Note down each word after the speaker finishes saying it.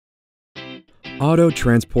Auto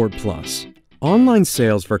Transport Plus. Online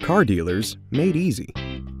sales for car dealers made easy.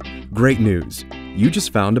 Great news! You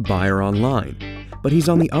just found a buyer online, but he's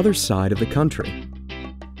on the other side of the country.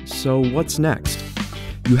 So what's next?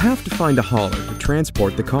 You have to find a hauler to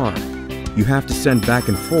transport the car. You have to send back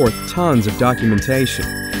and forth tons of documentation,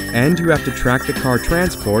 and you have to track the car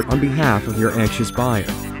transport on behalf of your anxious buyer.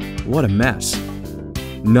 What a mess!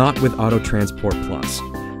 Not with Auto Transport Plus,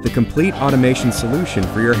 the complete automation solution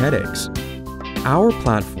for your headaches. Our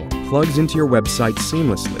platform plugs into your website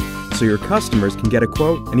seamlessly, so your customers can get a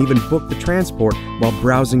quote and even book the transport while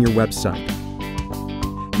browsing your website.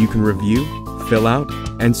 You can review, fill out,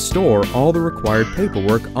 and store all the required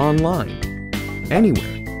paperwork online,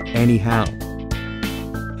 anywhere, anyhow.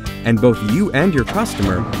 And both you and your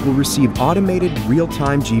customer will receive automated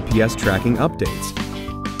real-time GPS tracking updates,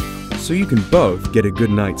 so you can both get a good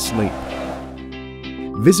night's sleep.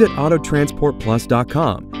 Visit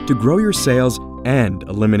Autotransportplus.com to grow your sales and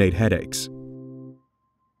eliminate headaches.